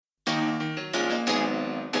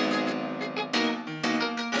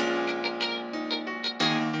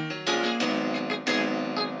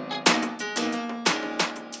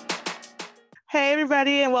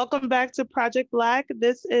everybody, and welcome back to Project Black.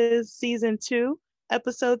 This is season two,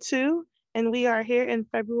 episode two, and we are here in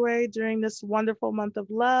February during this wonderful month of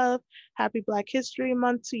love. Happy Black History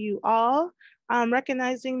Month to you all.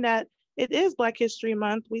 Recognizing that it is Black History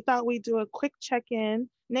Month, we thought we'd do a quick check in,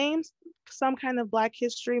 name some kind of Black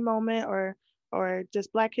history moment or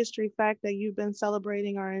just Black history fact that you've been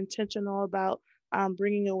celebrating or intentional about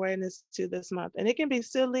bringing awareness to this month. And it can be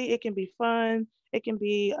silly, it can be fun, it can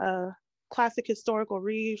be classic historical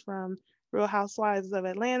read from Real Housewives of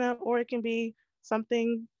Atlanta, or it can be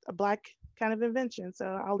something, a Black kind of invention. So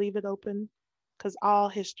I'll leave it open because all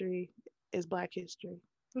history is Black history.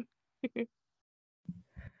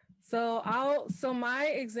 So my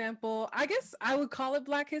example, I guess I would call it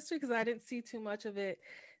Black history because I didn't see too much of it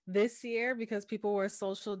this year because people were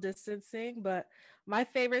social distancing. But my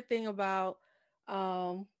favorite thing about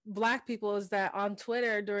Black people is that on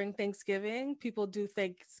Twitter during Thanksgiving, people do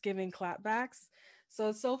Thanksgiving clapbacks. So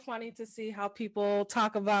it's so funny to see how people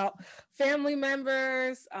talk about family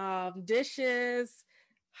members, dishes,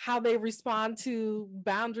 how they respond to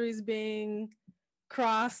boundaries being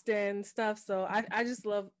crossed and stuff. So I just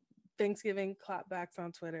love Thanksgiving clapbacks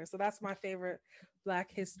on Twitter. So that's my favorite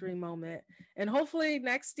Black history moment. And hopefully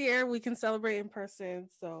next year we can celebrate in person.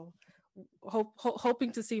 So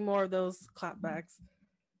hoping to see more of those clapbacks.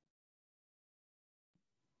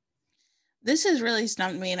 This has really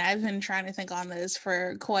stumped me, and I've been trying to think on this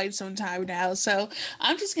for quite some time now. So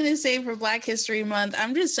I'm just going to say for Black History Month,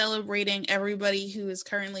 I'm just celebrating everybody who is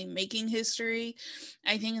currently making history.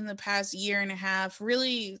 I think in the past year and a half,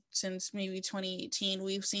 really since maybe 2018,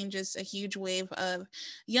 we've seen just a huge wave of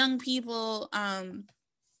young people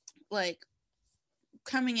like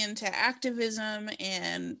coming into activism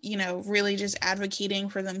and, really just advocating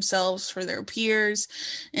for themselves, for their peers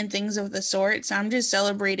and things of the sort. So I'm just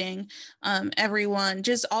celebrating everyone,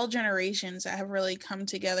 just all generations that have really come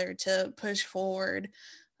together to push forward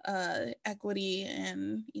equity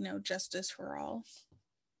and, justice for all.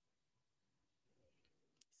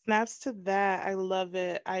 Snaps to that. I love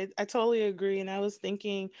it. I totally agree. And I was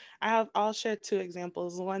thinking, I'll share two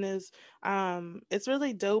examples. One is it's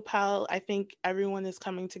really dope how I think everyone is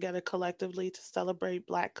coming together collectively to celebrate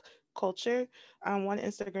Black culture. One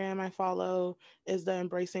Instagram I follow is the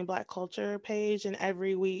Embracing Black Culture page, and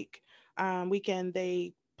every weekend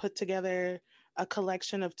they put together a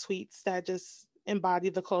collection of tweets that just embody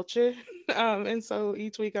the culture. And so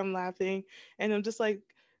each week I'm laughing and I'm just like,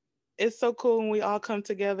 it's so cool when we all come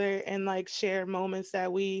together and like share moments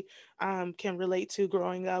that we can relate to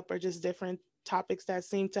growing up or just different topics that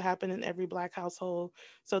seem to happen in every Black household.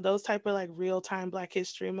 So those type of like real time Black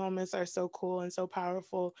history moments are so cool and so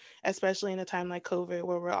powerful, especially in a time like COVID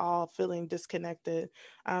where we're all feeling disconnected.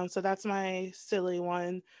 So that's my silly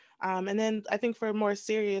one. And then I think for a more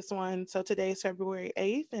serious one, so today is February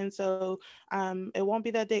 8th. And so it won't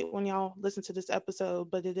be that date when y'all listen to this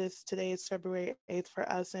episode, but today is February 8th for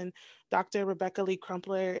us. And Dr. Rebecca Lee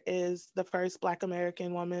Crumpler is the first Black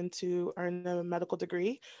American woman to earn a medical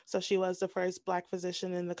degree. So she was the first Black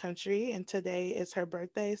physician in the country, and today is her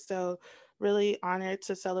birthday. So really honored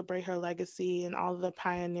to celebrate her legacy and all of the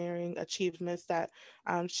pioneering achievements that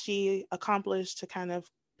she accomplished to kind of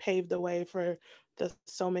pave the way for the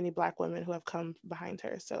so many Black women who have come behind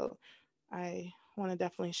her. So I want to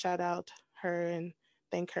definitely shout out her and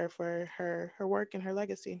thank her for her work and her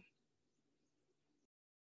legacy.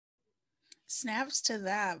 Snaps to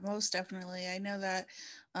that, most definitely. I know that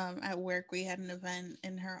at work we had an event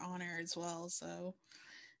in her honor as well. So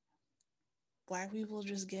Black people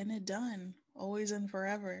just getting it done, always and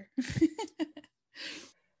forever.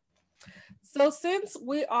 So since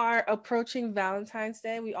we are approaching Valentine's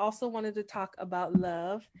Day, we also wanted to talk about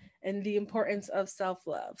love and the importance of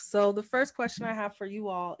self-love. So the first question I have for you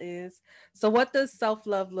all is, so what does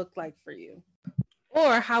self-love look like for you?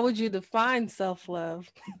 Or how would you define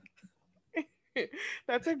self-love?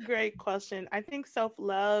 That's a great question. I think self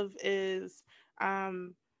love is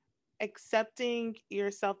um, accepting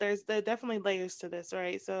yourself. Definitely layers to this,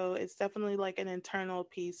 right? So it's definitely like an internal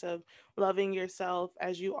piece of loving yourself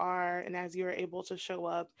as you are and as you're able to show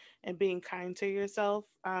up and being kind to yourself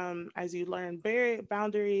as you learn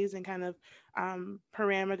boundaries and kind of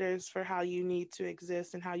parameters for how you need to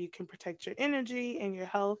exist and how you can protect your energy and your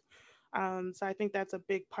health. So I think that's a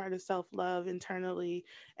big part of self love internally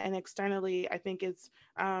and externally. I think it's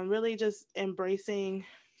really just embracing,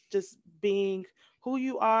 just being who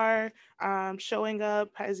you are, showing up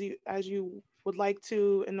as you would like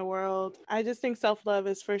to in the world. I just think self love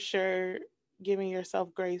is for sure giving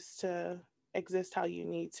yourself grace to exist how you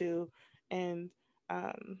need to, and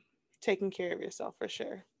taking care of yourself for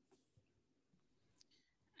sure.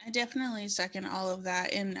 I definitely second all of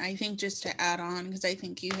that. And I think just to add on, because I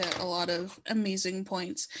think you hit a lot of amazing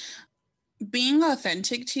points, being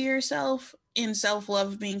authentic to yourself and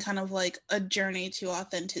self-love being kind of like a journey to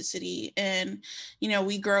authenticity. And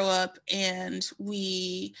we grow up and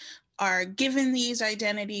we are given these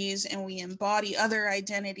identities and we embody other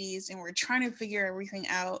identities and we're trying to figure everything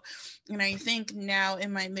out. And I think now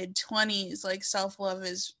in my mid-20s, like self-love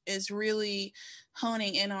is really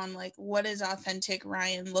honing in on like, what does authentic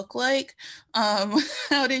Ryan look like?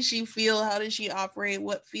 How does she feel? How does she operate?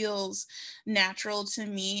 What feels natural to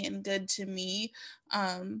me and good to me?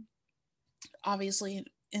 Obviously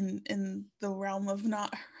in the realm of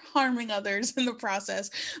not harming others in the process.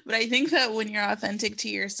 But I think that when you're authentic to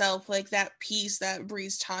yourself, like that peace that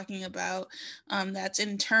Bree's talking about, that's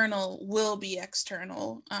internal will be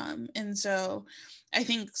external. And so I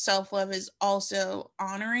think self-love is also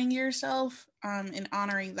honoring yourself, and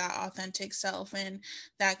honoring that authentic self. And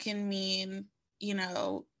that can mean,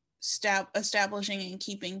 establishing and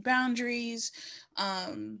keeping boundaries,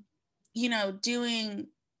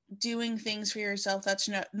 doing things for yourself that's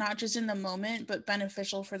not just in the moment, but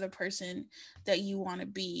beneficial for the person that you want to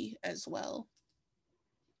be as well.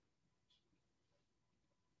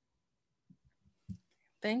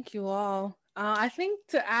 Thank you all. I think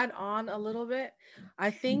to add on a little bit,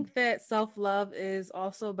 I think that self love is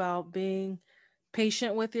also about being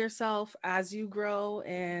patient with yourself as you grow.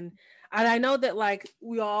 And I know that like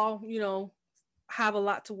we all, have a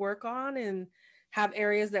lot to work on and have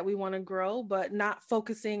areas that we want to grow, but not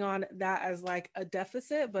focusing on that as like a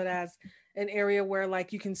deficit, but as an area where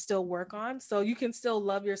like you can still work on. So you can still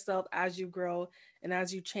love yourself as you grow and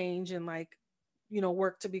as you change and like,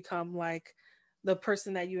 work to become like the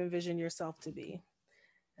person that you envision yourself to be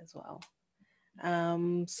as well.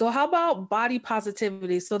 So how about body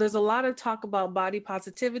positivity? So there's a lot of talk about body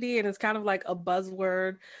positivity and it's kind of like a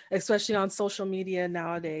buzzword, especially on social media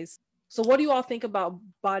nowadays. So what do you all think about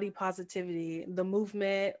body positivity, the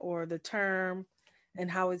movement or the term,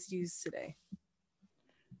 and how it's used today?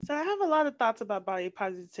 So I have a lot of thoughts about body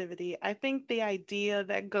positivity. I think the idea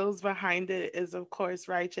that goes behind it is, of course,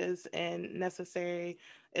 righteous and necessary.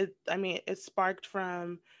 It sparked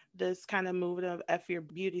from this kind of movement of F your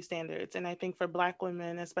beauty standards. And I think for Black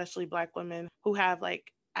women, especially Black women who have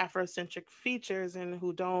like Afrocentric features and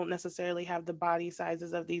who don't necessarily have the body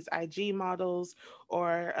sizes of these IG models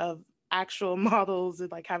or of actual models,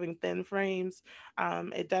 like having thin frames,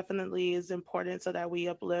 it definitely is important so that we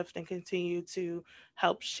uplift and continue to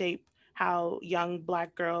help shape how young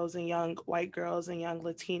Black girls and young white girls and young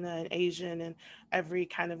Latina and Asian and every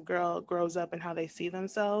kind of girl grows up and how they see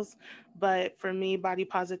themselves. But for me, body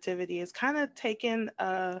positivity is kind of taken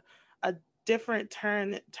a different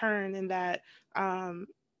turn in that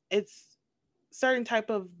it's certain type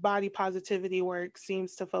of body positivity work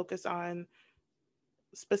seems to focus on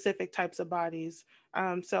specific types of bodies.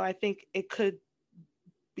 So I think it could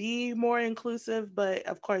be more inclusive, but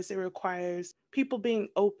of course, it requires people being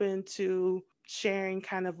open to sharing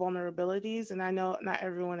kind of vulnerabilities. And I know not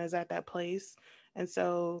everyone is at that place. And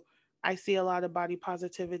so I see a lot of body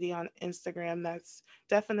positivity on Instagram that's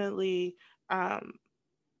definitely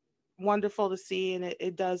wonderful to see. And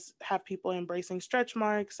it does have people embracing stretch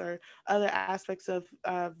marks or other aspects of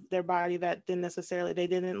their body that they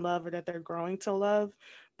didn't love or that they're growing to love.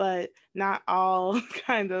 But not all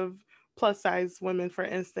kind of plus size women, for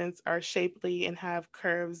instance, are shapely and have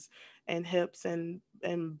curves and hips and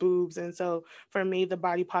boobs. And so for me, the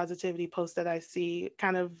body positivity posts that I see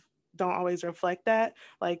kind of don't always reflect that.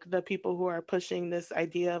 Like the people who are pushing this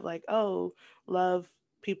idea of like, oh, love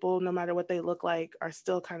people no matter what they look like are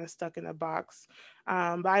still kind of stuck in a box.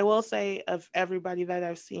 But I will say, of everybody that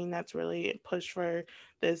I've seen that's really pushed for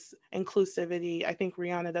this inclusivity, I think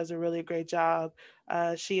Rihanna does a really great job.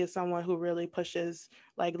 She is someone who really pushes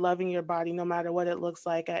like loving your body no matter what it looks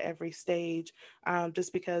like at every stage,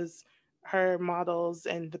 just because her models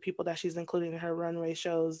and the people that she's included in her runway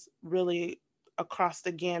shows really across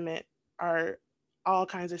the gamut are all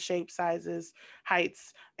kinds of shapes, sizes,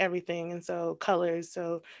 heights, everything. And so colors.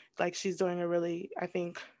 So like she's doing a really, I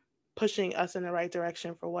think, pushing us in the right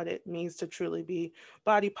direction for what it means to truly be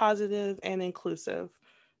body positive and inclusive.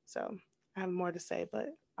 So I have more to say, but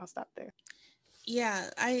I'll stop there. Yeah,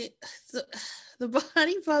 the, the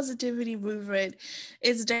body positivity movement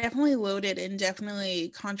is definitely loaded and definitely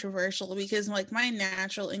controversial because like my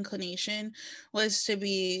natural inclination was to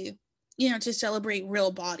be, to celebrate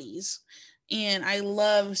real bodies. And I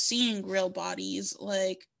love seeing real bodies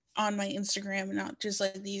like on my Instagram, not just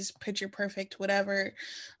like these picture perfect whatever.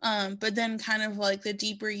 But then kind of like the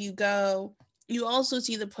deeper you go, you also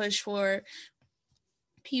see the push for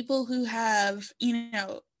people who have,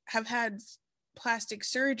 have had plastic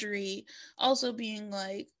surgery also being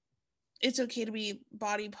like, it's okay to be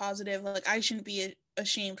body positive. Like, I shouldn't be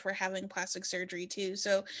ashamed for having plastic surgery too.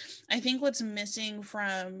 So I think what's missing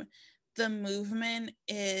from the movement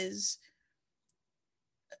is,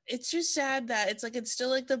 it's just sad that it's like, it's still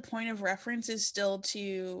like the point of reference is still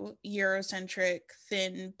to Eurocentric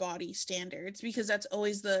thin body standards, because it's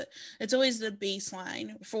always the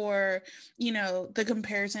baseline for, you know, the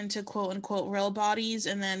comparison to quote unquote real bodies,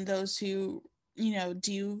 and then those who, you know,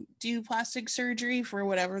 do plastic surgery for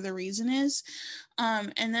whatever the reason is.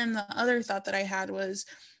 And then the other thought that I had was,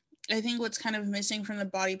 I think what's kind of missing from the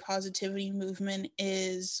body positivity movement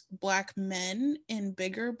is Black men and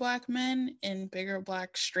bigger Black men and bigger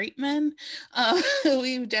Black straight men.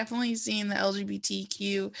 We've definitely seen the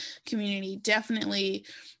LGBTQ community definitely.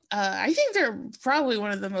 I think they're probably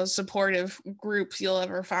one of the most supportive groups you'll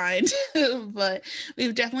ever find, but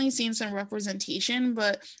we've definitely seen some representation.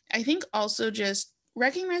 But I think also just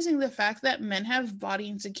recognizing the fact that men have body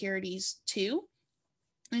insecurities too,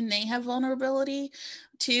 and they have vulnerability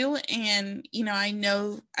too. And, you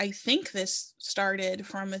know, I think this started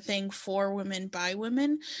from a thing for women by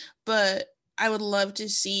women, but I would love to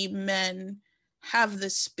see men have the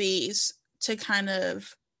space to kind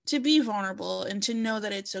of to be vulnerable and to know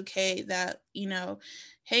that it's okay, that, you know,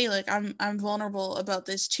 hey, like I'm vulnerable about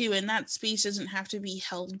this too. And that space doesn't have to be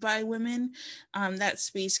held by women. That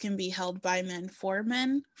space can be held by men for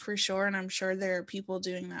men, for sure. And I'm sure there are people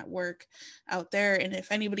doing that work out there. And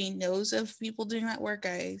if anybody knows of people doing that work,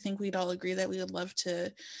 I think we'd all agree that we would love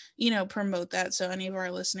to, you know, promote that, so any of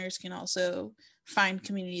our listeners can also find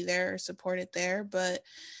community there or support it there. But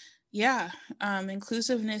yeah,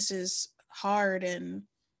 inclusiveness is hard, and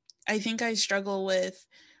I think I struggle with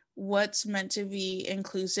what's meant to be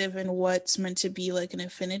inclusive and what's meant to be like an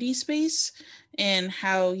affinity space, and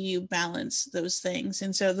how you balance those things.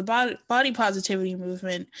 And so the body positivity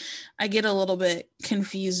movement, I get a little bit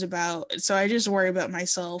confused about. So I just worry about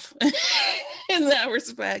myself in that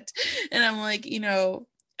respect. And I'm like, you know,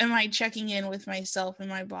 am I checking in with myself and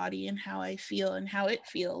my body and how I feel and how it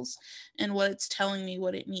feels and what it's telling me,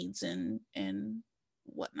 what it needs, and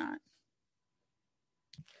whatnot.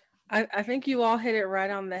 I think you all hit it right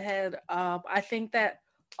on the head. I think that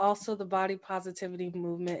also the body positivity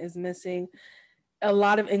movement is missing a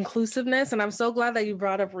lot of inclusiveness. And I'm so glad that you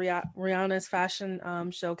brought up Rihanna's fashion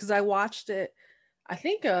show, because I watched it, I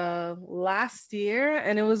think last year,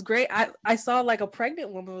 and it was great. I saw like a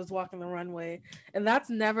pregnant woman was walking the runway, and that's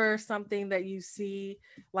never something that you see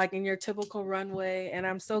like in your typical runway. And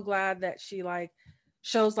I'm so glad that she like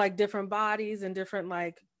shows like different bodies and different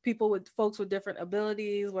like people with folks with different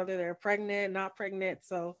abilities, whether they're pregnant, not pregnant.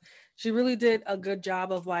 So she really did a good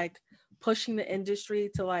job of like pushing the industry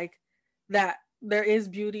to like that there is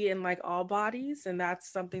beauty in like all bodies, and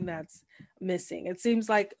that's something that's missing. It seems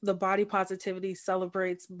like the body positivity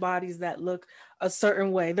celebrates bodies that look a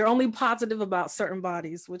certain way. They're only positive about certain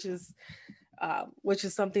bodies, which is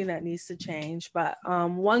something that needs to change. But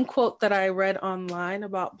one quote that I read online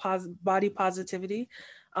about body positivity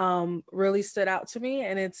really stood out to me,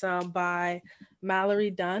 and it's by Mallory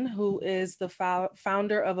Dunn, who is the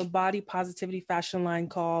founder of a body positivity fashion line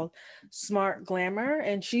called Smart Glamour.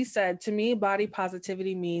 And she said, to me, body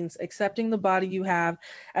positivity means accepting the body you have,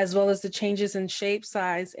 as well as the changes in shape,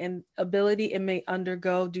 size, and ability it may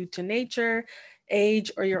undergo due to nature,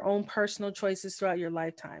 age, or your own personal choices throughout your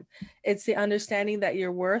lifetime. It's the understanding that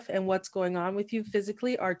your worth and what's going on with you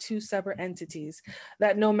physically are two separate entities,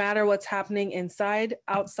 that no matter what's happening inside,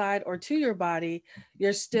 outside, or to your body,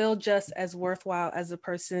 you're still just as worthwhile as the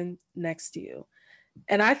person next to you.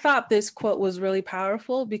 And I thought this quote was really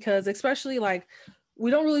powerful because, especially like,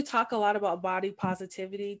 we don't really talk a lot about body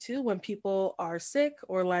positivity too when people are sick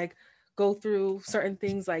or like go through certain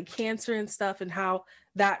things like cancer and stuff, and how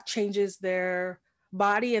that changes their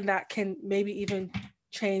body, and that can maybe even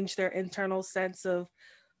change their internal sense of,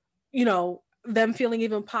 you know, them feeling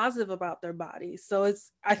even positive about their body. So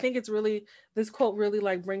I think it's really, this quote really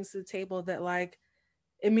like brings to the table that like,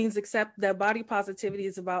 it means accept that body positivity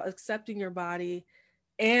is about accepting your body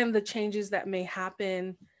and the changes that may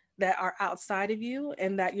happen that are outside of you,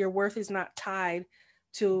 and that your worth is not tied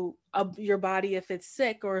to your body if it's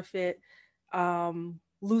sick or if it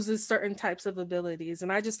loses certain types of abilities.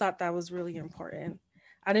 And I just thought that was really important.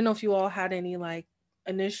 I didn't know if you all had any like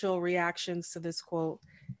initial reactions to this quote.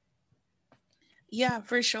 Yeah,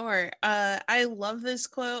 for sure. I love this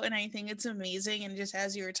quote and I think it's amazing. And just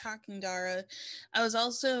as you were talking, Dara, I was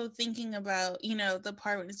also thinking about, you know, the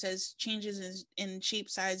part when it says changes in shape,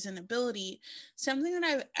 size, and ability. Something that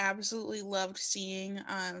I've absolutely loved seeing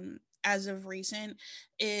as of recent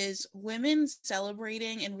is women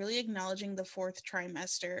celebrating and really acknowledging the fourth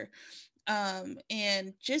trimester,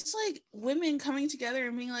 and just like women coming together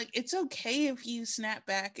and being like, it's okay if you snap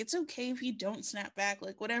back, it's okay if you don't snap back,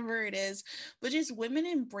 like whatever it is, but just women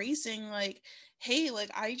embracing like, hey, like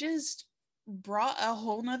I just brought a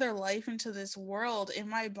whole nother life into this world, and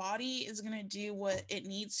my body is going to do what it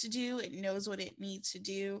needs to do. It knows what it needs to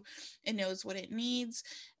do, it knows what it needs,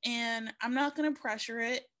 and I'm not going to pressure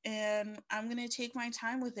it, and I'm going to take my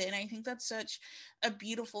time with it. And I think that's such a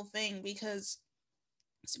beautiful thing, because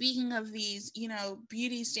speaking of these, you know,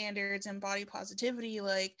 beauty standards and body positivity,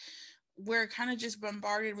 like we're kind of just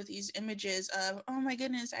bombarded with these images of, oh my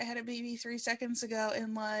goodness, I had a baby 3 seconds ago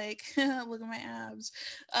and like look at my abs,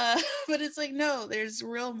 but it's like, no, there's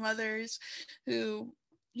real mothers who,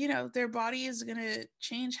 you know, their body is going to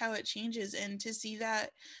change how it changes, and to see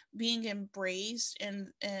that being embraced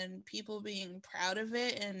and people being proud of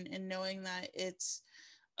it, and knowing that it's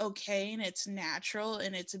okay and it's natural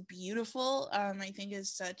and it's beautiful, I think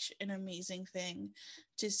is such an amazing thing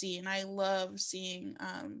to see. And I love seeing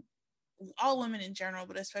all women in general,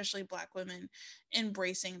 but especially Black women,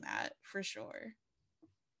 embracing that for sure.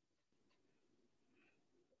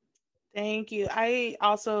 Thank you. I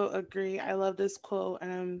also agree. I love this quote,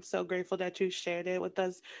 and I'm so grateful that you shared it with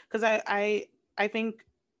us, because I think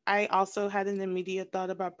I also had an immediate thought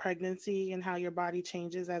about pregnancy and how your body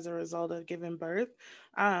changes as a result of giving birth.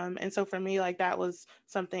 And so for me, like that was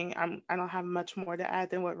something I don't have much more to add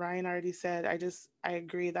than what Ryan already said. I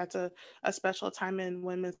agree. That's a special time in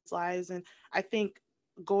women's lives. And I think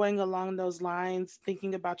going along those lines,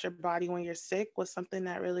 thinking about your body when you're sick was something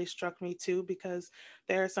that really struck me too, because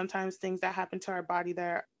there are sometimes things that happen to our body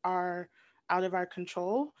that are out of our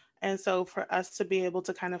control. And so for us to be able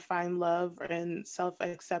to kind of find love and self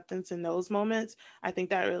acceptance in those moments, I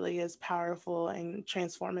think that really is powerful and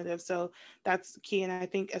transformative. So that's key. And I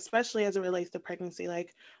think, especially as it relates to pregnancy,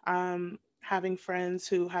 like having friends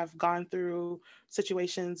who have gone through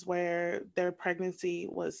situations where their pregnancy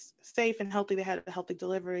was safe and healthy, they had a healthy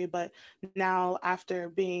delivery, but now after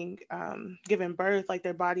being given birth, like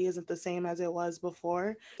their body isn't the same as it was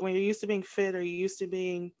before. When you're used to being fit, or you're used to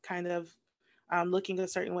being kind of looking a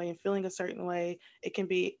certain way and feeling a certain way, it can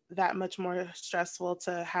be that much more stressful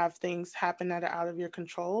to have things happen that are out of your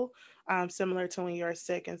control, similar to when you're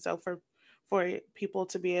sick. And so for people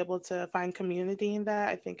to be able to find community in that,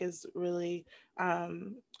 I think is really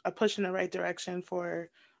a push in the right direction for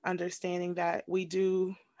understanding that we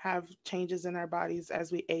do have changes in our bodies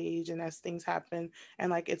as we age and as things happen, and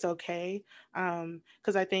like it's okay.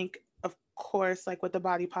 Because I think, of course, like with the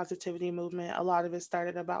body positivity movement, a lot of it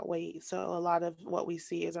started about weight. So a lot of what we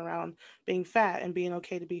see is around being fat and being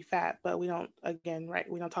okay to be fat, but we don't, again, right,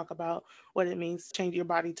 we don't talk about what it means to change your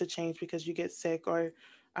body to change because you get sick, or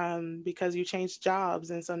because you change jobs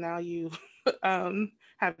and so now you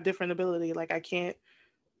have different ability. Like I can't,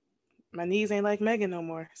 my knees ain't like Megan no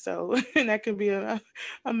more. So and that could be a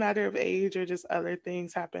matter of age or just other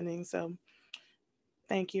things happening. So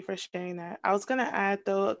thank you for sharing that. I was gonna add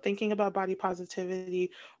though, thinking about body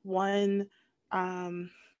positivity, one um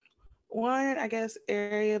one I guess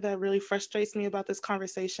area that really frustrates me about this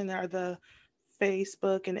conversation are the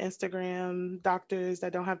Facebook and Instagram doctors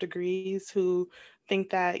that don't have degrees, who think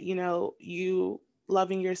that, you know, you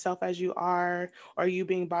loving yourself as you are, or you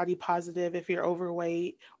being body positive if you're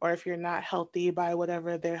overweight or if you're not healthy by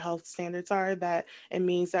whatever their health standards are, that it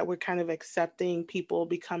means that we're kind of accepting people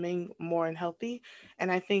becoming more unhealthy.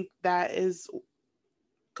 And I think that is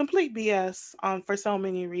complete BS for so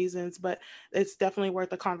many reasons, but it's definitely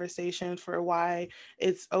worth a conversation for why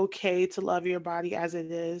it's okay to love your body as it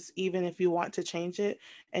is, even if you want to change it,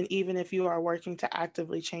 and even if you are working to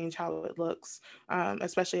actively change how it looks,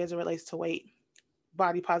 especially as it relates to weight.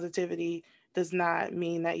 Body positivity does not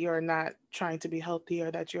mean that you're not trying to be healthy,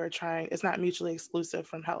 or that you're trying, it's not mutually exclusive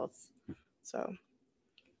from health. So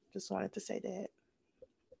just wanted to say that.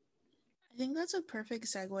 I think that's a perfect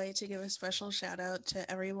segue to give a special shout out to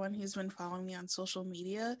everyone who's been following me on social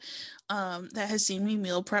media, that has seen me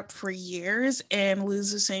meal prep for years and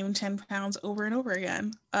lose the same 10 pounds over and over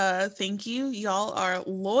again. Thank you. Y'all are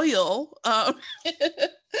loyal.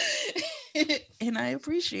 And I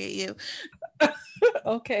appreciate you.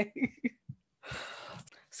 Okay.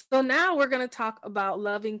 So now we're going to talk about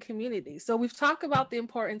loving community. So we've talked about the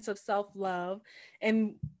importance of self-love,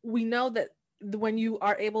 and we know that when you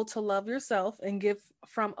are able to love yourself and give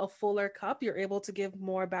from a fuller cup, you're able to give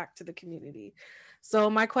more back to the community.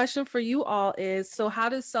 So my question for you all is, so how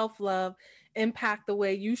does self-love impact the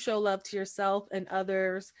way you show love to yourself and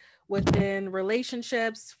others within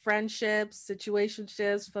relationships, friendships,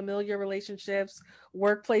 situationships, familiar relationships,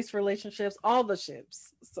 workplace relationships, all the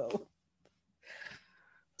ships. So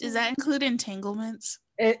does that include entanglements?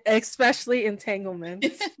 Especially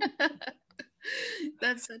entanglements.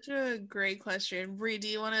 That's such a great question. Bree, do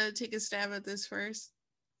you want to take a stab at this first?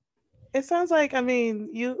 It sounds like, I mean,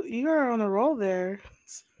 you're on a roll there.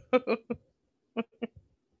 I'm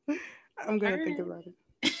All gonna think right. about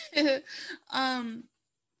it.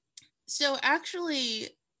 So actually,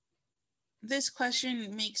 this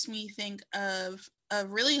question makes me think of a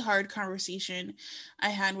really hard conversation I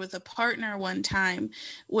had with a partner one time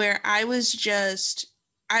where I was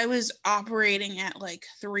operating at like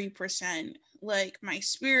 3%. Like my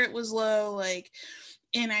spirit was low, like,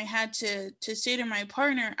 and I had to say to my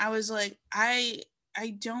partner, I was like, I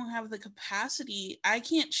don't have the capacity. I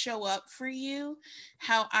can't show up for you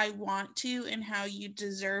how I want to and how you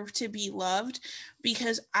deserve to be loved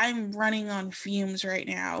because I'm running on fumes right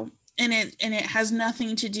now. And it has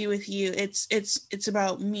nothing to do with you. It's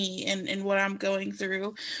about me and what I'm going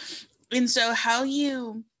through. And so how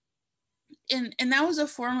you and that was a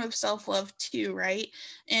form of self-love too, right?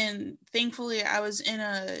 And thankfully I was in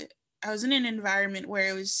an environment where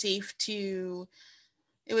it was safe to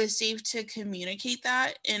communicate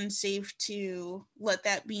that and safe to let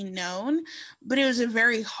that be known. But it was a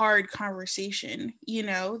very hard conversation, you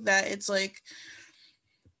know, that it's like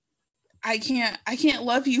I can't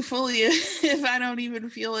love you fully if I don't even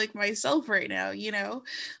feel like myself right now, you know?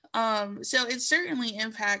 So it certainly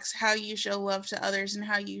impacts how you show love to others and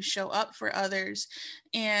how you show up for others.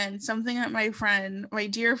 And something that my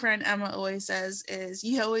dear friend Emma always says is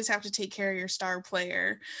you always have to take care of your star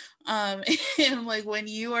player. Um, and like when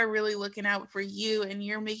you are really looking out for you and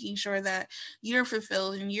you're making sure that you're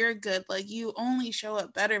fulfilled and you're good, like you only show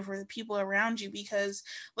up better for the people around you because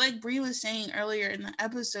like Brie was saying earlier in the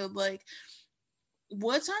episode, like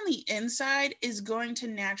what's on the inside is going to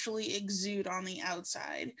naturally exude on the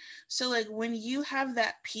outside. So like when you have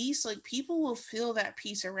that peace, like people will feel that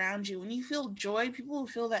peace around you. When you feel joy, people will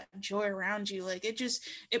feel that joy around you. Like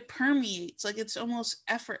it permeates, like it's almost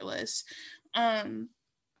effortless. Um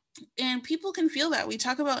and people can feel that. We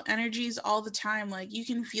talk about energies all the time. Like you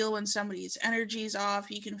can feel when somebody's energy is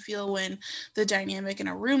off, you can feel when the dynamic in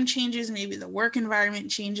a room changes, maybe the work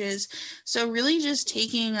environment changes. So really just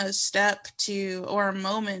taking a step to or a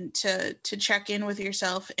moment to check in with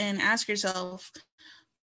yourself and ask yourself,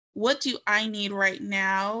 what do I need right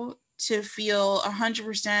now to feel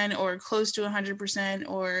 100% or close to 100%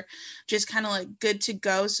 or just kind of like good to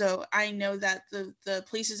go, so I know that the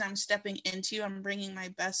places I'm stepping into, I'm bringing my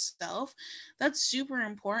best self. That's super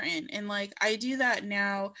important. And like I do that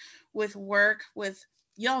now with work, with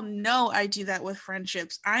y'all know I do that with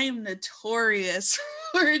friendships. I am notorious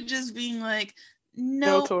for just being like,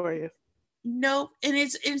 nope, Notorious. nope. And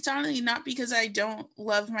it's honestly not because I don't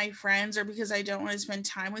love my friends or because I don't want to spend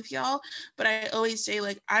time with y'all, but I always say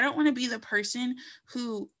like I don't want to be the person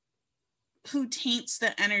who taints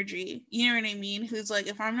the energy. You know what I mean? Who's like,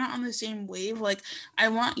 if I'm not on the same wave, like I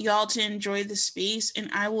want y'all to enjoy the space and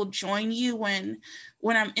I will join you when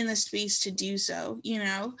I'm in the space to do so, you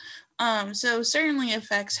know? So certainly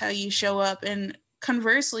affects how you show up. And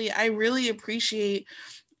conversely, I really appreciate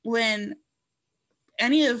when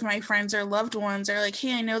any of my friends or loved ones are like,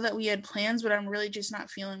 hey, I know that we had plans, but I'm really just not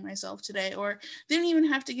feeling myself today. Or they didn't even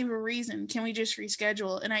have to give a reason. Can we just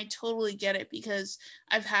reschedule? And I totally get it because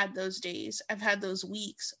I've had those days, I've had those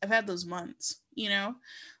weeks, I've had those months, you know?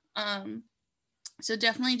 Um, so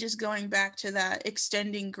definitely just going back to that,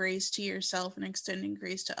 extending grace to yourself and extending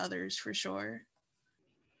grace to others for sure.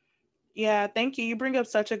 Yeah, thank you. You bring up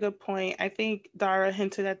such a good point. I think Dara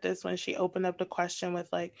hinted at this when she opened up the question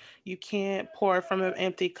with like, you can't pour from an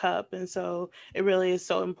empty cup. And so it really is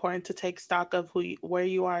so important to take stock of where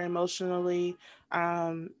you are emotionally,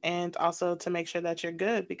 and also to make sure that you're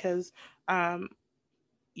good because um,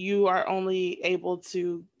 you are only able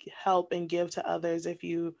to help and give to others if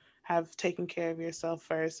you have taken care of yourself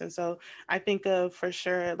first. And so I think of for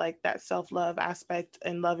sure like that self-love aspect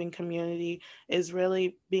and loving community is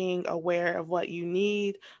really being aware of what you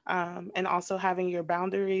need, and also having your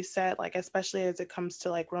boundaries set, like especially as it comes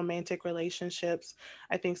to like romantic relationships.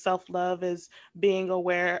 I think self-love is being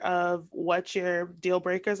aware of what your deal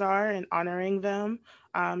breakers are and honoring them,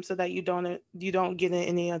 so that you don't get in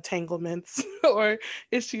any entanglements or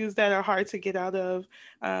issues that are hard to get out of.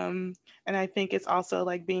 And I think it's also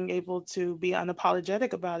like being able to be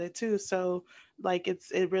unapologetic about it too. So like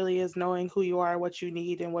it really is knowing who you are, what you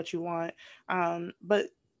need, and what you want. But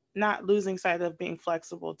not losing sight of being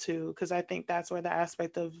flexible too, because I think that's where the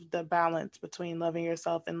aspect of the balance between loving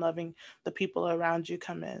yourself and loving the people around you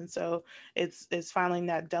come in. So it's finding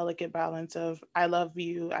that delicate balance of I love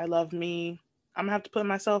you, I love me. I'm gonna have to put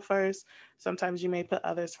myself first. Sometimes you may put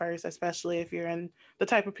others first, especially if you're in the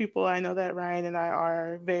type of people. I know that Ryan and I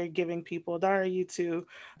are very giving people. Dara, you too.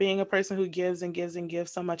 Being a person who gives and gives and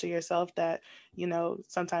gives so much of yourself that,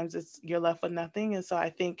 sometimes it's you're left with nothing. And so I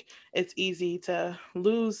think it's easy to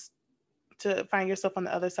lose, to find yourself on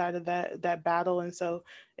the other side of that battle. And so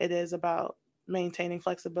it is about maintaining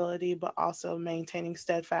flexibility, but also maintaining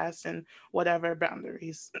steadfast and whatever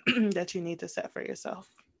boundaries that you need to set for yourself.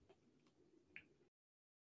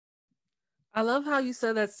 I love how you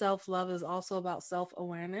said that self-love is also about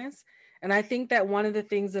self-awareness. And I think that one of the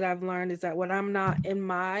things that I've learned is that when I'm not in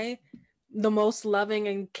the most loving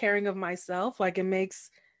and caring of myself, like it makes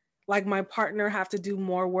like my partner have to do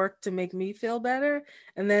more work to make me feel better,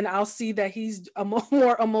 and then I'll see that he's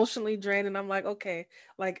more emotionally drained, and I'm like, okay,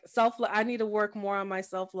 like I need to work more on my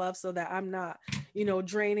self-love so that I'm not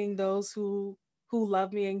draining those who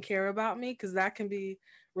love me and care about me, because that can be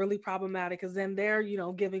really problematic, because then they're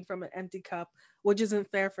giving from an empty cup, which isn't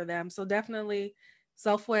fair for them. So definitely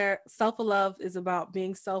self-love is about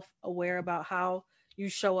being self-aware about how you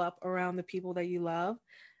show up around the people that you love.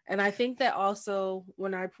 And I think that also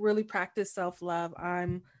when I really practice self love,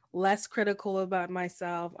 I'm less critical about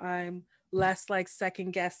myself. I'm less like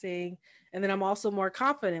second guessing. And then I'm also more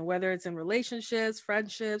confident, whether it's in relationships,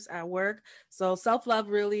 friendships, at work. So self love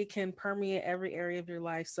really can permeate every area of your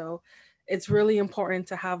life. So it's really important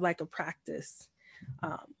to have like a practice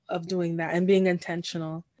of doing that and being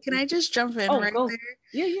intentional. Can I just jump in right go. there?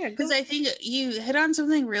 Yeah, go. Because I think you hit on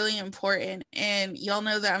something really important, and y'all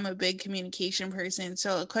know that I'm a big communication person.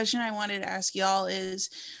 So a question I wanted to ask y'all is,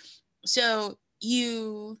 so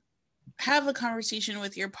you have a conversation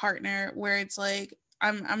with your partner where it's like,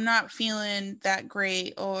 I'm not feeling that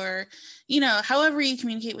great, or however you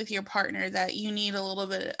communicate with your partner that you need a little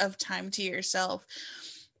bit of time to yourself.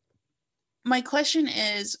 My question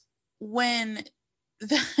is, when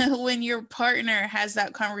when your partner has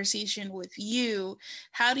that conversation with you,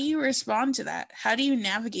 how do you respond to that? How do you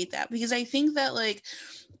navigate that? Because I think that like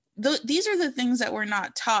these are the things that we're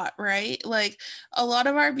not taught, right? Like a lot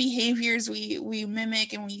of our behaviors we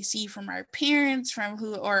mimic and we see from our parents, from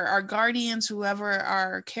who or our guardians, whoever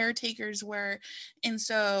our caretakers were. And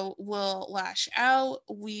so we'll lash out,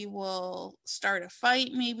 we will start a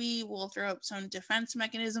fight, maybe we'll throw up some defense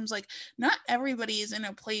mechanisms. Like not everybody is in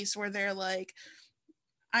a place where they're like,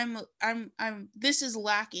 I'm this is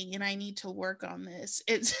lacking and I need to work on this.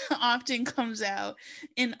 It often comes out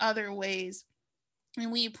in other ways,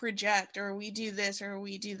 and we project or we do this or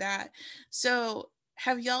we do that. So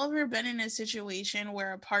have y'all ever been in a situation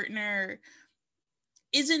where a partner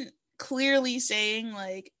isn't clearly saying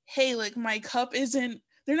like, hey, like my cup isn't,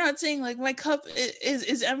 they're not saying like my cup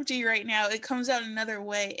is empty right now, it comes out another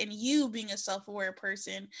way, and you being a self-aware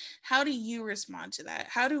person, how do you respond to that?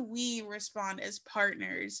 How do we respond as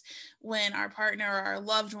partners when our partner or our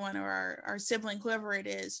loved one or our sibling, whoever it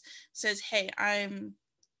is, says, hey, I'm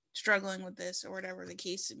struggling with this, or whatever the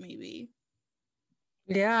case may be?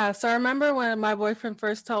 Yeah, so I remember when my boyfriend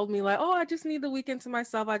first told me like, "Oh, I just need the weekend to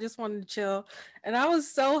myself. I just wanted to chill." And I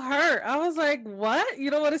was so hurt. I was like, "What? You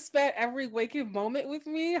don't want to spend every waking moment with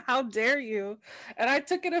me? How dare you?" And I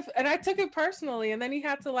took it personally. And then he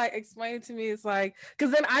had to like explain it to me. It's like,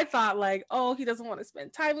 cuz then I thought like, "Oh, he doesn't want to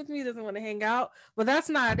spend time with me, he doesn't want to hang out." But that's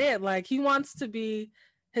not it. Like he wants to be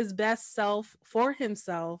his best self for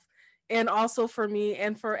himself and also for me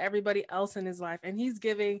and for everybody else in his life. And he's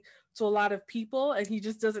giving to a lot of people and he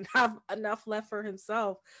just doesn't have enough left for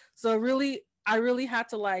himself. So really I really had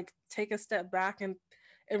to like take a step back and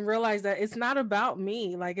realize that it's not about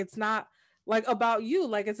me. Like it's not like about you.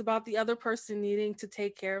 Like it's about the other person needing to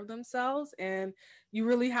take care of themselves, and you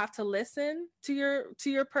really have to listen to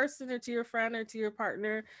your person or to your friend or to your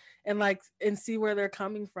partner and like and see where they're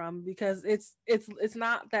coming from, because it's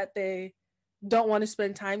not that they don't want to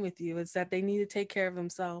spend time with you. It's that they need to take care of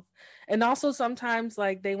themselves. And also sometimes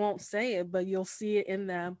like they won't say it, but you'll see it in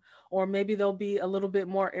them, or maybe they'll be a little bit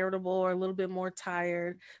more irritable or a little bit more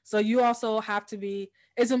tired. So you also have to be,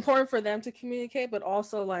 it's important for them to communicate, but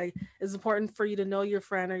also like it's important for you to know your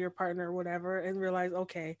friend or your partner or whatever and realize,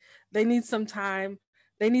 okay, they need some time.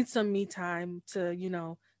 They need some me time to,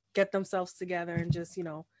 get themselves together and just,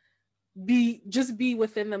 be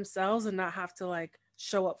within themselves and not have to like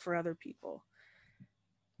show up for other people.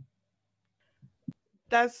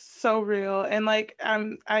 That's so real. And like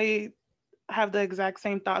I have the exact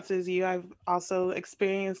same thoughts as you. I've also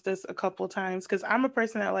experienced this a couple times because I'm a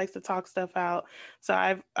person that likes to talk stuff out. So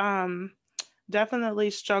I've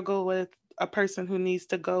definitely struggle with a person who needs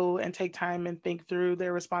to go and take time and think through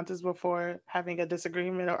their responses before having a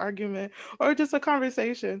disagreement or argument or just a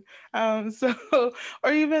conversation. So,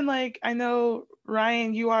 or even like, I know,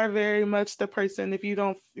 Ryan, you are very much the person, if you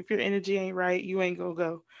don't, if your energy ain't right, you ain't gonna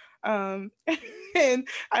go. Um, and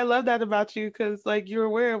I love that about you because like you're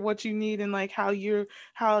aware of what you need and like how your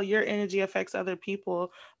energy affects other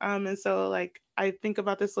people. And so like I think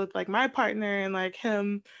about this with like my partner and like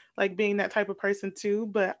him like being that type of person too.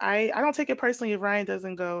 But I don't take it personally if Ryan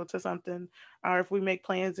doesn't go to something or if we make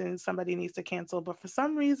plans and somebody needs to cancel. But for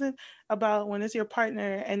some reason about when it's your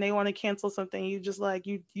partner and they want to cancel something, you just like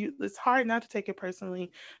you it's hard not to take it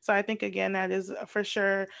personally. So I think again that is for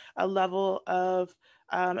sure a level of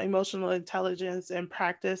emotional intelligence and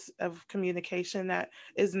practice of communication that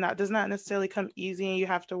is not does not necessarily come easy and you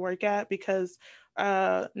have to work at because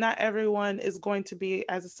not everyone is going to be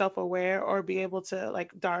as self-aware or be able to,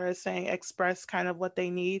 like Dara is saying, express kind of what they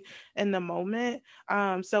need in the moment.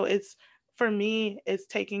 So it's for me, it's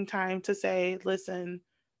taking time to say, listen,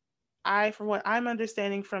 from what I'm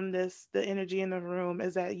understanding from this, the energy in the room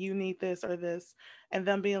is that you need this or this, and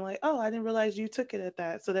them being like, oh, I didn't realize you took it at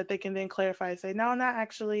that, so that they can then clarify and say, no, not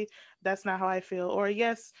actually, that's not how I feel, or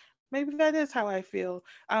yes, maybe that is how I feel.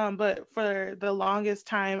 But for the longest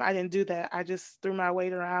time, I didn't do that. I just threw my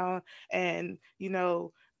weight around and,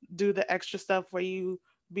 do the extra stuff where you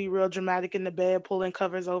be real dramatic in the bed, pulling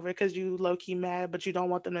covers over because you low key mad, but you don't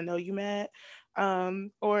want them to know you mad.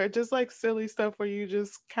 Or just like silly stuff where you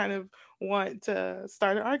just kind of want to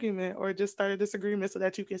start an argument or just start a disagreement so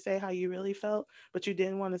that you can say how you really felt, but you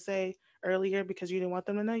didn't want to say earlier because you didn't want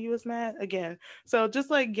them to know you was mad again. So just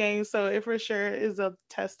like games, so it for sure is a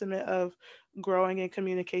testament of growing in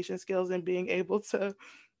communication skills and being able to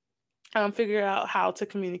figure out how to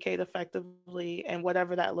communicate effectively and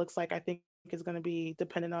whatever that looks like. I think is going to be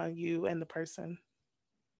dependent on you and the person.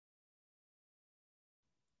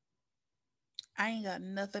 I ain't got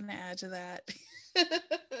nothing to add to that.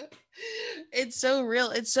 It's so real.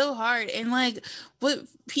 It's so hard. And like what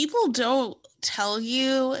people don't tell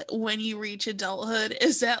you when you reach adulthood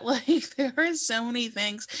is that like there are so many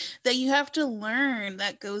things that you have to learn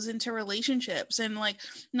that goes into relationships, and like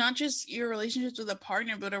not just your relationships with a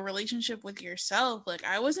partner but a relationship with yourself. Like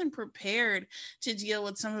I wasn't prepared to deal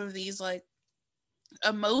with some of these like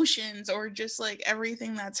emotions or just like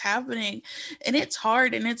everything that's happening, and it's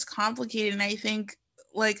hard and it's complicated. And I think,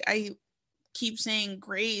 like I keep saying,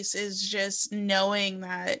 grace is just knowing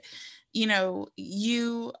that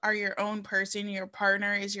you are your own person, your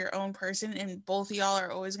partner is your own person, and both of y'all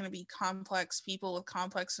are always going to be complex people with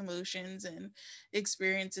complex emotions and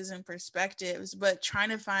experiences and perspectives, but trying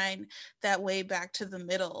to find that way back to the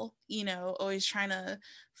middle, always trying to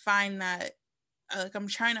find that, like, I'm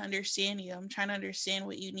trying to understand you. I'm trying to understand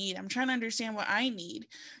what you need. I'm trying to understand what I need.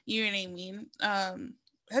 You know what I mean?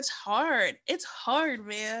 That's hard. It's hard,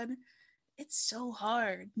 man. It's so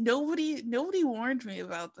hard. Nobody warned me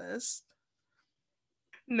about this.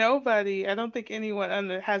 Nobody. I don't think anyone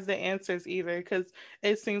has the answers either because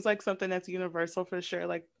it seems like something that's universal for sure.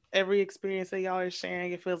 Like every experience that y'all are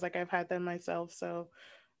sharing, it feels like I've had that myself. So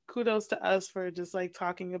kudos to us for just like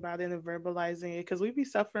talking about it and verbalizing it because we be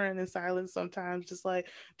suffering in silence sometimes. Just like,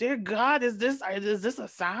 dear God, is this a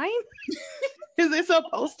sign? Is it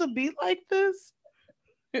supposed to be like this?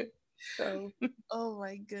 So Oh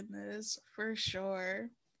my goodness, for sure.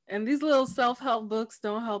 And these little self-help books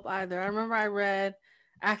don't help either. I remember I read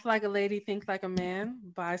Act Like a Lady, Think Like a Man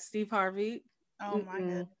by Steve Harvey. Oh my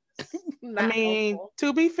goodness. I Not mean, helpful.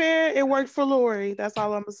 to be fair, it worked for Lori. That's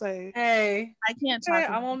all I'm gonna say. Hey, I can't hey, talk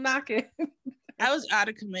I about won't this. knock it. I was out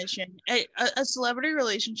of commission. A celebrity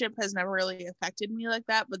relationship has never really affected me like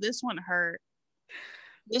that, but this one hurt.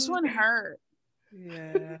 This one hurt.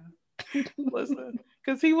 Yeah. Listen,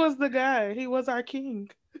 because he was the guy. He was our king.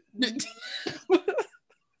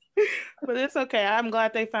 But it's okay. I'm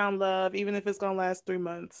glad they found love, even if it's gonna last 3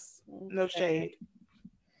 months. No shade.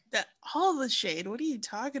 That all the shade. What are you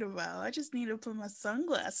talking about? I just need to put my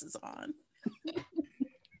sunglasses on.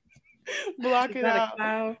 Block Is it that a out.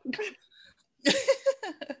 clown?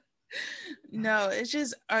 No, it's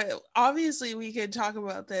just obviously we could talk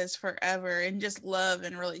about this forever and just love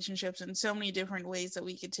and relationships in so many different ways that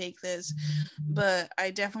we could take this. But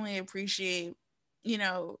I definitely appreciate, you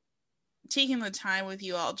know, taking the time with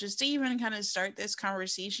you all just to even kind of start this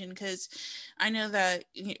conversation, because I know that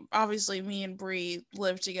obviously me and Bree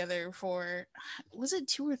lived together for, was it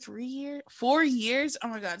 2 or 3 years? 4 years? Oh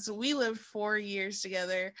my god, so we lived 4 years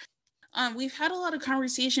together. we've had a lot of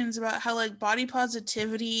conversations about how like body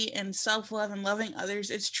positivity and self-love and loving others,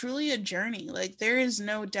 it's truly a journey. Like there is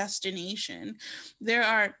no destination. There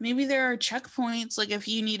are checkpoints, like if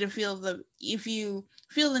you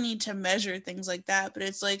feel the need to measure things like that, but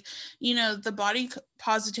it's like, you know, the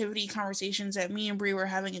positivity conversations that me and Brie were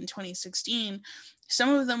having in 2016, some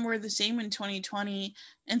of them were the same in 2020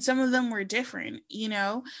 and some of them were different, you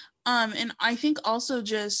know. And I think also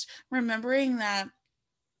just remembering that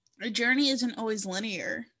a journey isn't always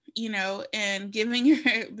linear, you know, and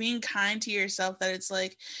being kind to yourself, that it's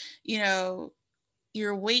like, you know,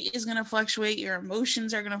 your weight is going to fluctuate, your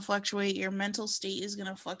emotions are going to fluctuate, your mental state is going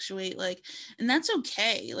to fluctuate, like, and that's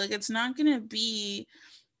okay. Like it's not going to be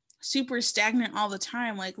super stagnant all the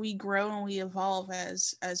time. Like we grow and we evolve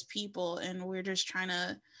as people, and we're just trying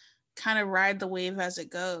to kind of ride the wave as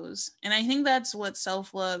it goes. And I think that's what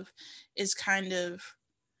self-love is kind of,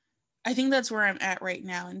 I think that's where I'm at right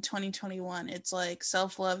now in 2021. It's like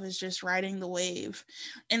self-love is just riding the wave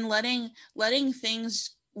and letting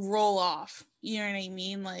things roll off. You know what I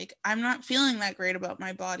mean? Like I'm not feeling that great about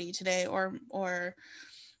my body today, or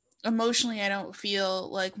emotionally I don't feel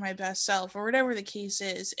like my best self, or whatever the case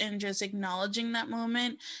is, and just acknowledging that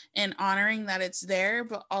moment and honoring that it's there,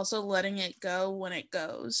 but also letting it go when it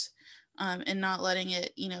goes. And not letting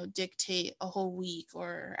it, you know, dictate a whole week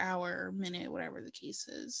or hour or minute, whatever the case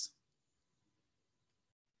is.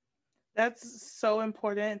 That's so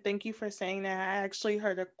important. Thank you for saying that. I actually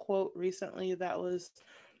heard a quote recently that was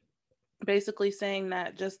basically saying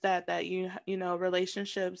that just that you know,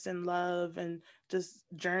 relationships and love and just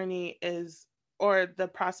journey is, or the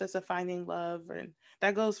process of finding love, and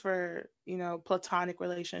that goes for, you know, platonic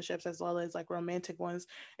relationships as well as like romantic ones.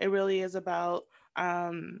 It really is about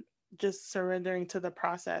just surrendering to the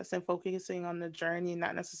process and focusing on the journey,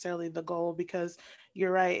 not necessarily the goal, because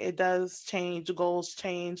you're right, it does change, goals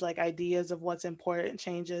change, like ideas of what's important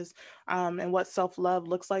changes, and what self-love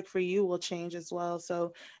looks like for you will change as well.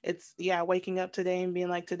 So it's, yeah, waking up today and being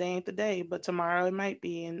like, today ain't the day, but tomorrow it might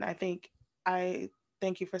be. And I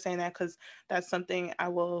thank you for saying that, because that's something I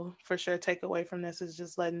will for sure take away from this, is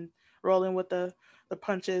just rolling with the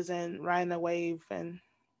punches and riding the wave. And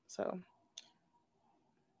so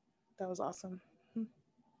that was awesome.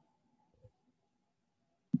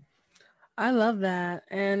 I love that.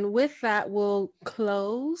 And with that, we'll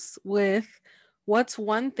close with what's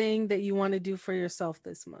one thing that you want to do for yourself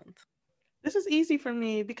this month? This is easy for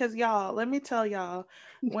me because, y'all, let me tell y'all,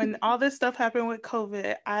 when all this stuff happened with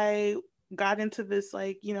COVID, I got into this,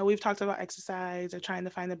 like, you know, we've talked about exercise or trying to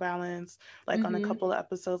find a balance, like on a Mm-hmm. couple of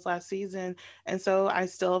episodes last season. And so I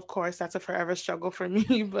still, of course, that's a forever struggle for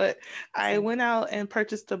me, but I Same. went out and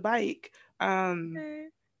purchased a bike. Okay.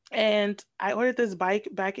 And I ordered this bike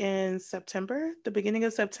back in September, the beginning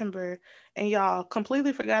of September, and y'all,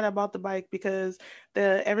 completely forgot about the bike because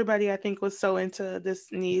the everybody I think was so into this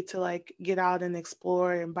need to like get out and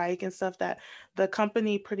explore and bike and stuff, that the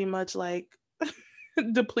company pretty much like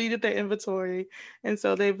depleted their inventory. And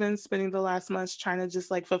so they've been spending the last months trying to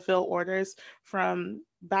just like fulfill orders from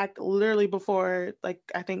back literally before, like,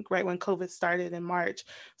 I think right when COVID started in March.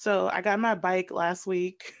 So I got my bike last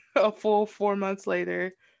week, a full 4 months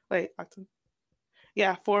later. Wait, October.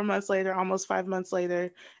 Yeah, 4 months later, almost 5 months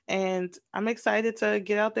later. And I'm excited to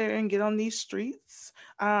get out there and get on these streets,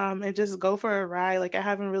 and just go for a ride. Like, I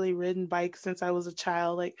haven't really ridden bikes since I was a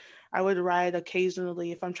child. Like, I would ride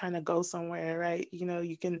occasionally if I'm trying to go somewhere, right? You know,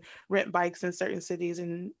 you can rent bikes in certain cities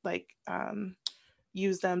and like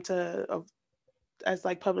use them to as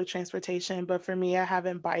like public transportation. But for me, I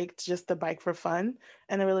haven't biked just to bike for fun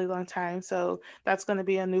in a really long time. So that's going to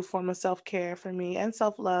be a new form of self-care for me and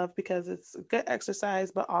self-love, because it's good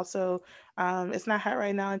exercise, but also it's not hot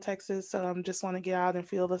right now in Texas. So I just want to get out and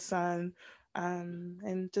feel the sun,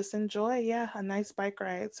 and just enjoy, yeah, a nice bike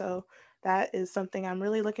ride. So that is something I'm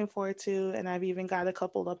really looking forward to. And I've even got a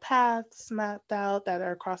couple of paths mapped out that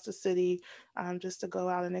are across the city, just to go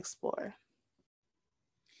out and explore.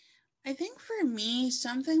 I think for me,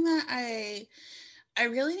 something that I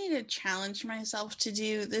really need to challenge myself to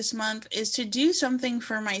do this month is to do something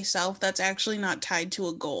for myself that's actually not tied to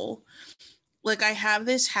a goal. Like I have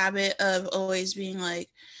this habit of always being like,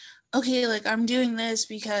 okay, like I'm doing this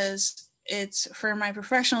because it's for my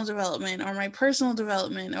professional development or my personal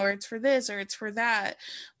development, or it's for this or it's for that.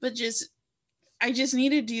 But I just need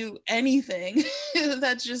to do anything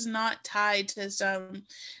that's just not tied to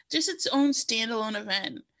just its own standalone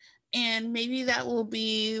event. And maybe that will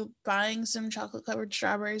be buying some chocolate covered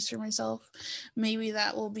strawberries for myself. Maybe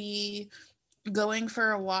that will be going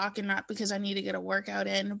for a walk, and not because I need to get a workout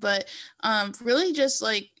in, but really just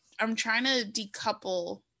like I'm trying to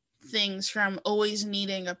decouple things from always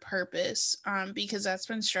needing a purpose, because that's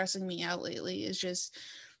been stressing me out lately, is just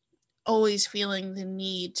always feeling the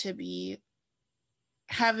need to be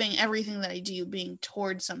having everything that I do being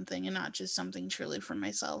towards something and not just something truly for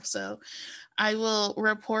myself. So I will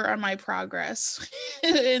report on my progress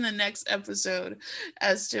in the next episode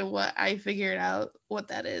as to what I figured out what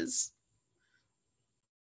that is.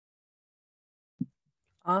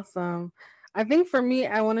 Awesome. I think for me,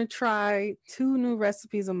 I want to try 2 new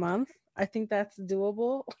recipes a month. I think that's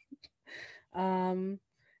doable.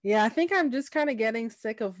 Yeah, I think I'm just kind of getting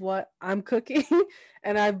sick of what I'm cooking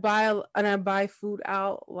and I buy food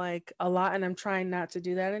out like a lot, and I'm trying not to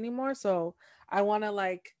do that anymore. So I want to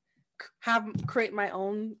like create my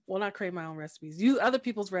own, well, not create my own recipes, use other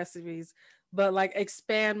people's recipes, but like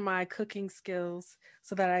expand my cooking skills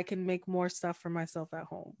so that I can make more stuff for myself at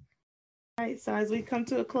home. All right, so as we come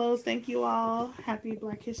to a close, thank you all. Happy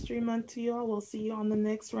Black History Month to you all. We'll see you on the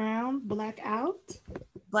next round. Black out.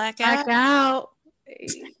 Blackout. Blackout.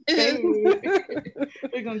 Hey.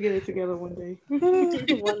 We're gonna get it together one day.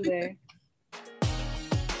 One day.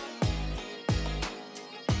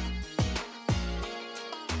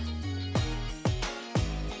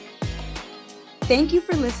 Thank you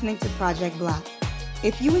for listening to Project Black.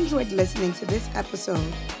 If you enjoyed listening to this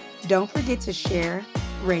episode, don't forget to share,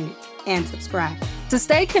 rate, and subscribe. To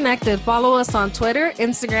stay connected, follow us on Twitter,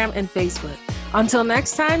 Instagram, and Facebook. Until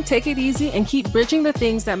next time, take it easy and keep bridging the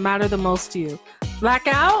things that matter the most to you.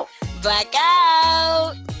 Blackout.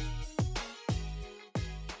 Blackout.